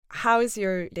how is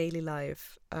your daily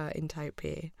life in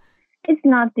Taipei? It's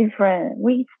not different.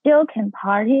 We still can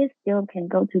party, still can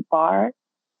go to bars,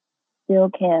 still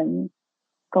can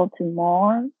go to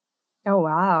mall. Oh,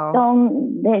 wow.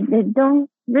 They don't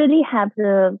really have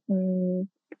the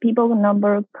people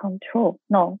number control.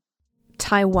 No.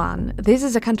 Taiwan. This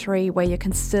is a country where you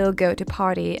can still go to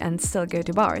party and still go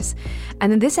to bars.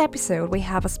 And in this episode, we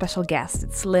have a special guest.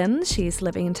 It's Lynn. She's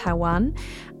living in Taiwan.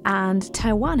 And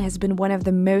Taiwan has been one of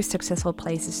the most successful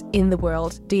places in the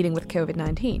world dealing with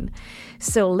COVID-19.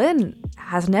 So Lynn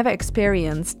has never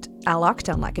experienced a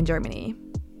lockdown like in Germany.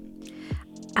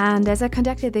 And as I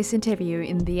conducted this interview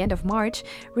in the end of March,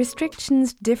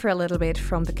 restrictions differ a little bit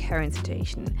from the current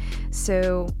situation.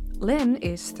 So Lynn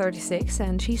is 36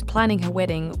 and she's planning her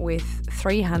wedding with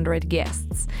 300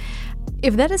 guests.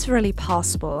 If that is really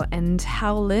possible and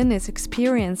how Lynn is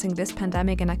experiencing this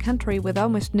pandemic in a country with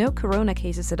almost no corona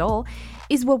cases at all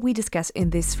is what we discuss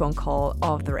in this phone call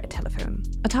of the Red Telephone.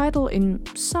 A title in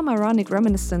some ironic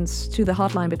reminiscence to the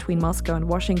hotline between Moscow and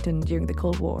Washington during the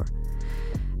Cold War.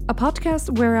 A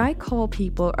podcast where I call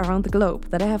people around the globe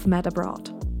that I have met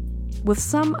abroad. With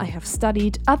some I have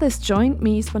studied, others joined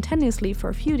me spontaneously for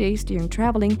a few days during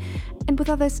traveling, and with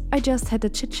others I just had a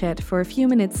chit-chat for a few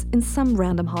minutes in some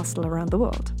random hostel around the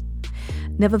world.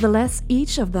 Nevertheless,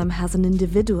 each of them has an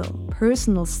individual,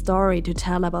 personal story to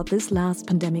tell about this last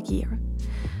pandemic year.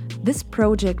 This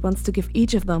project wants to give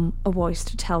each of them a voice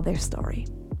to tell their story.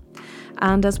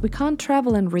 And as we can't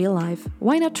travel in real life,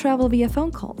 why not travel via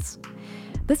phone calls?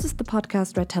 This is the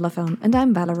podcast Red Telephone, and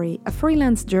I'm Valerie, a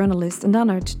freelance journalist and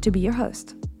honored to be your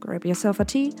host. Grab yourself a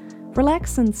tea,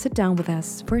 relax, and sit down with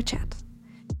us for a chat.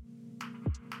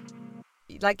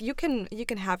 Like you can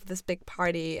have this big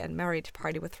party and marriage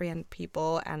party with 300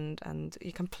 people and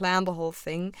you can plan the whole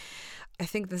thing. I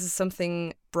think this is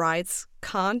something brides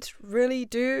can't really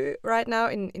do right now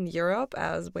in Europe,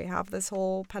 as we have this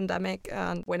whole pandemic.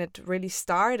 And when it really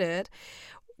started,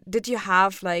 did you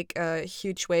have like a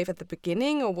huge wave at the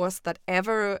beginning, or was that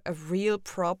ever a real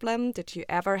problem? Did you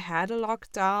ever had a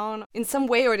lockdown in some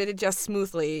way, or did it just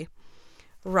smoothly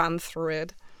run through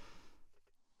it?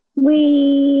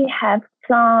 We have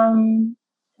some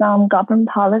government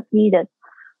policy that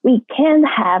we can't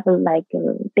have like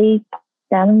a big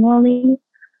ceremony.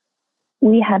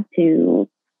 We have to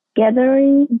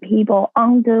gathering people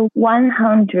under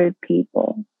 100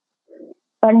 people.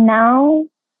 But now,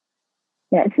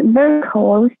 yeah, it's very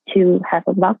close to have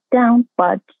a lockdown,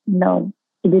 but no,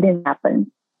 it didn't happen.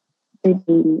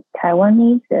 The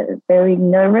Taiwanese are very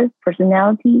nervous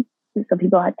personality, so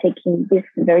people are taking this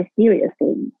very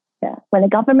seriously. Yeah. When the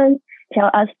government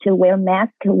tell us to wear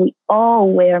masks, we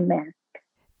all wear masks.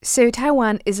 So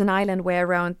Taiwan is an island where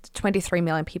around 23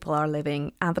 million people are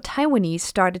living, and the Taiwanese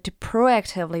started to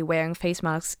proactively wearing face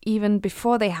masks even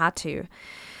before they had to.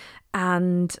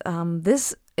 And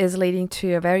this is leading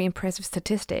to a very impressive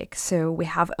statistic. So we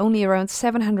have only around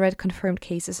 700 confirmed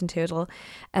cases in total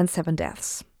and 7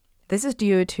 deaths. This is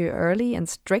due to early and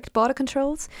strict border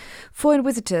controls. Foreign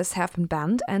visitors have been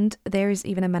banned, and there is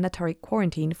even a mandatory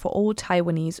quarantine for all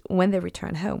Taiwanese when they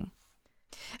return home.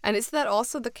 And is that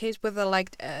also the case with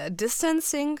the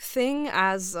distancing thing?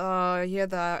 As here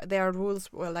there are rules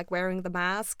like wearing the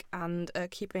mask and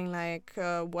keeping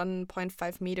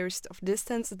 1.5 meters of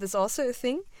distance. Is this also a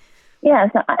thing? Yeah,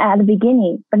 so at the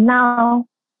beginning, but now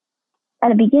at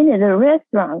the beginning, the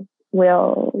restaurants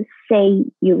will say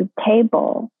your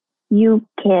table, you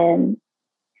can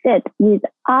sit with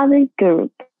other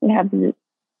group. You have to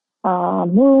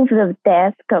move the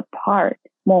desk apart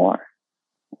more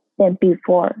than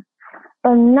before.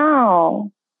 But now,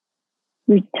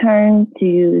 return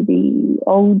to the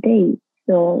old days.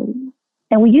 So,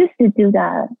 and we used to do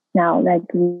that now, like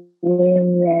wear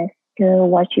mask,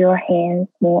 wash your hands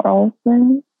more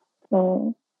often.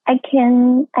 So I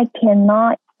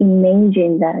cannot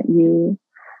imagine that you,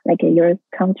 like your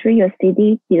country, your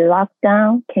city, the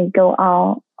lockdown can go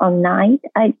out all night.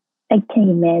 I can't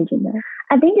imagine that.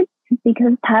 I think it's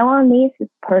because Taiwanese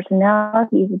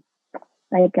personality is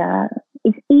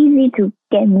it's easy to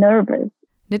get nervous.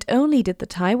 Not only did the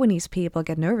Taiwanese people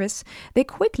get nervous, they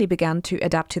quickly began to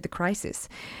adapt to the crisis.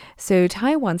 So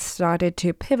Taiwan started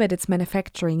to pivot its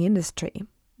manufacturing industry.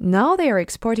 Now they are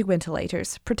exporting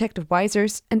ventilators, protective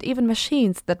visors, and even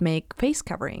machines that make face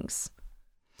coverings.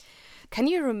 Can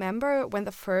you remember when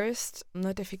the first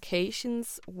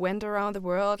notifications went around the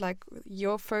world, like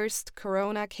your first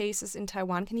corona cases in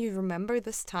Taiwan? Can you remember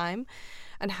this time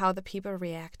and how the people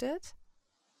reacted?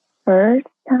 First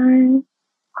time?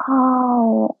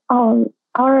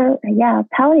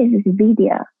 Taiwanese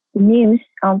media, the news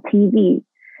on TV,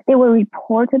 they will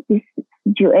report this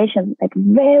situation like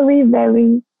very,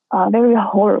 very, very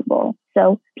horrible.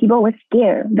 So people were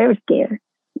scared, very scared.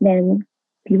 Then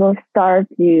people start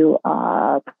to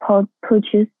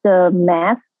purchase the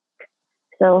mask.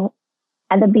 So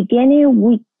at the beginning,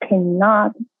 we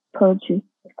cannot purchase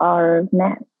our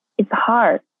mask. It's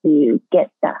hard to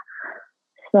get that.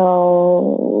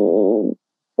 So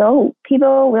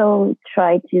people will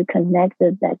try to connect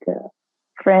with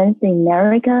friends in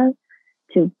America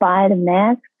to buy the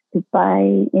mask, to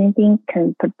buy anything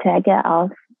can protect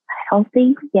us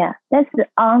healthy. Yeah, that's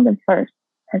at the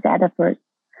first.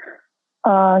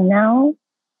 Now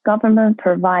government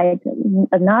provides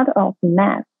a lot of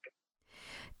masks.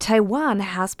 Taiwan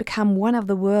has become one of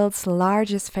the world's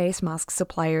largest face mask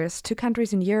suppliers to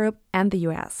countries in Europe and the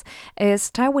US,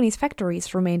 as Taiwanese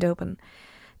factories remained open.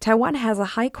 Taiwan has a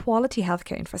high-quality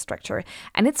healthcare infrastructure,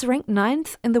 and it's ranked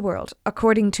 9th in the world,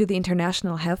 according to the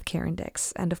International Healthcare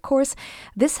Index. And of course,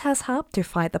 this has helped to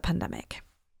fight the pandemic.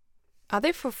 Are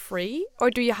they for free, or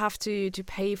do you have to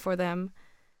pay for them?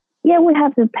 Yeah, we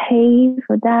have to pay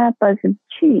for that, but it's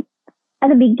cheap. At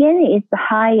the beginning, it's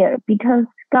higher because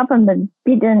government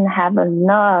didn't have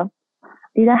enough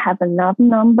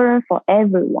number for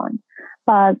everyone.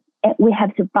 But we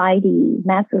have to buy the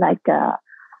masks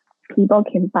people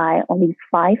can buy only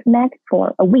 5 masks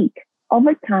for a week.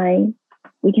 Over time,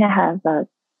 we can have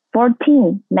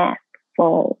 14 masks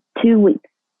for 2 weeks.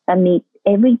 That means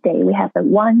every day we have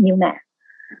 1 new mask.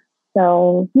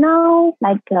 So now,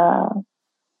 now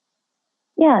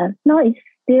it's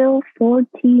still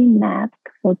 14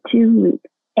 masks for 2 weeks.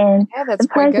 And that's the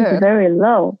price is very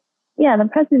low. Yeah, the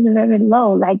price is very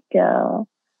low,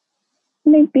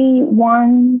 maybe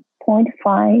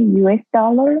 $1.5 US.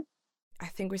 I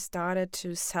think we started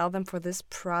to sell them for this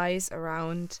price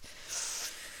around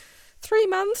 3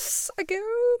 months ago,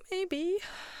 maybe,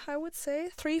 I would say.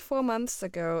 3-4 months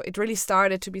ago. It really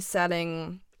started to be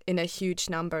selling in a huge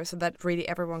number so that really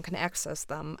everyone can access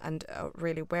them and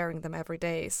really wearing them every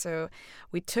day. So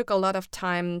we took a lot of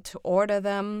time to order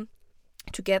them,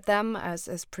 to get them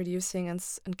as producing and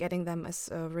getting them is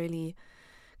really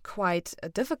quite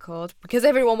difficult because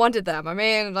everyone wanted them. I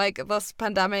mean, this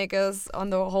pandemic is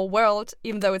on the whole world,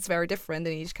 even though it's very different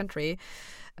in each country.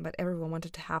 But everyone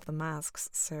wanted to have the masks.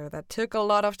 So that took a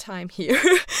lot of time here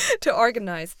to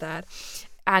organize that.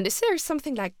 And is there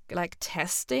something like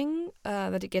testing,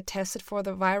 that you get tested for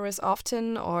the virus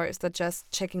often, or is that just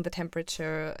checking the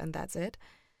temperature and that's it?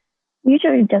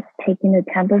 Usually just taking the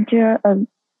temperature.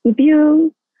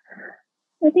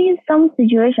 I think in some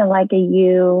situation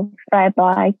you fly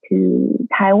back to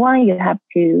Taiwan, you have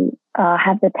to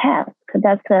have the test because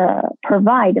that's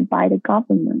provided by the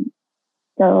government.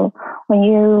 So when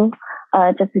you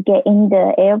just get in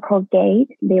the airport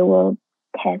gate, they will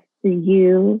test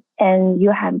you and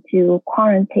you have to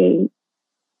quarantine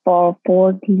for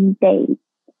 14 days.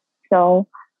 So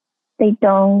they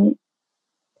don't,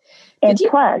 and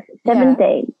plus 7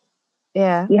 days.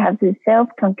 Yeah. You have to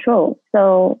self-control.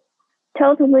 So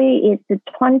totally it's a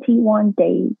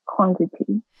 21-day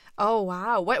quantity. Oh,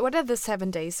 wow. What are the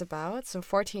 7 days about? So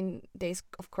 14 days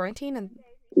of quarantine? And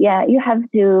yeah, you have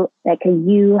to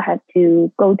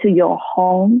go to your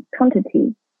home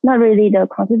quantity, not really the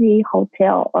quantity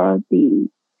hotel or the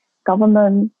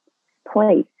government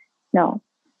place. No.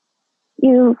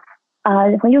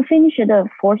 When you finish the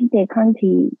 40-day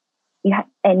quantity,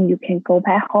 and you can go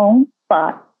back home,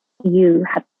 but you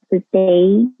have to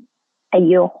stay at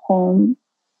your home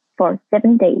for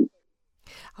 7 days.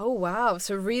 Oh, wow.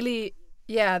 So really,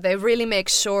 yeah, they really make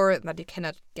sure that you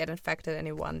cannot get infected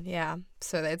anyone. Yeah.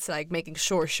 So it's making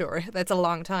sure. That's a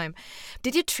long time.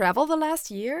 Did you travel the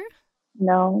last year?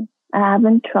 No, I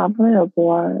haven't traveled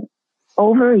for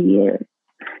over a year.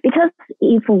 Because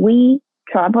if we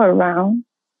travel around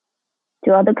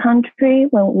to other country,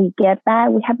 when we get back,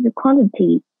 we have the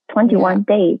quantity 21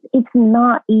 days. It's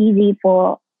not easy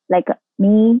for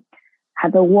me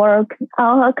have to work.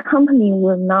 Our company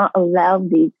will not allow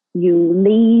this. You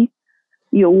leave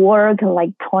your work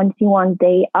 21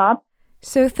 days up.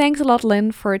 So thanks a lot,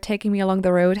 Lynn, for taking me along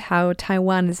the road how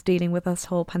Taiwan is dealing with this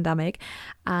whole pandemic.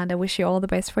 And I wish you all the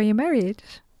best for your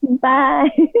marriage. Bye.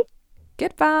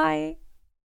 Goodbye.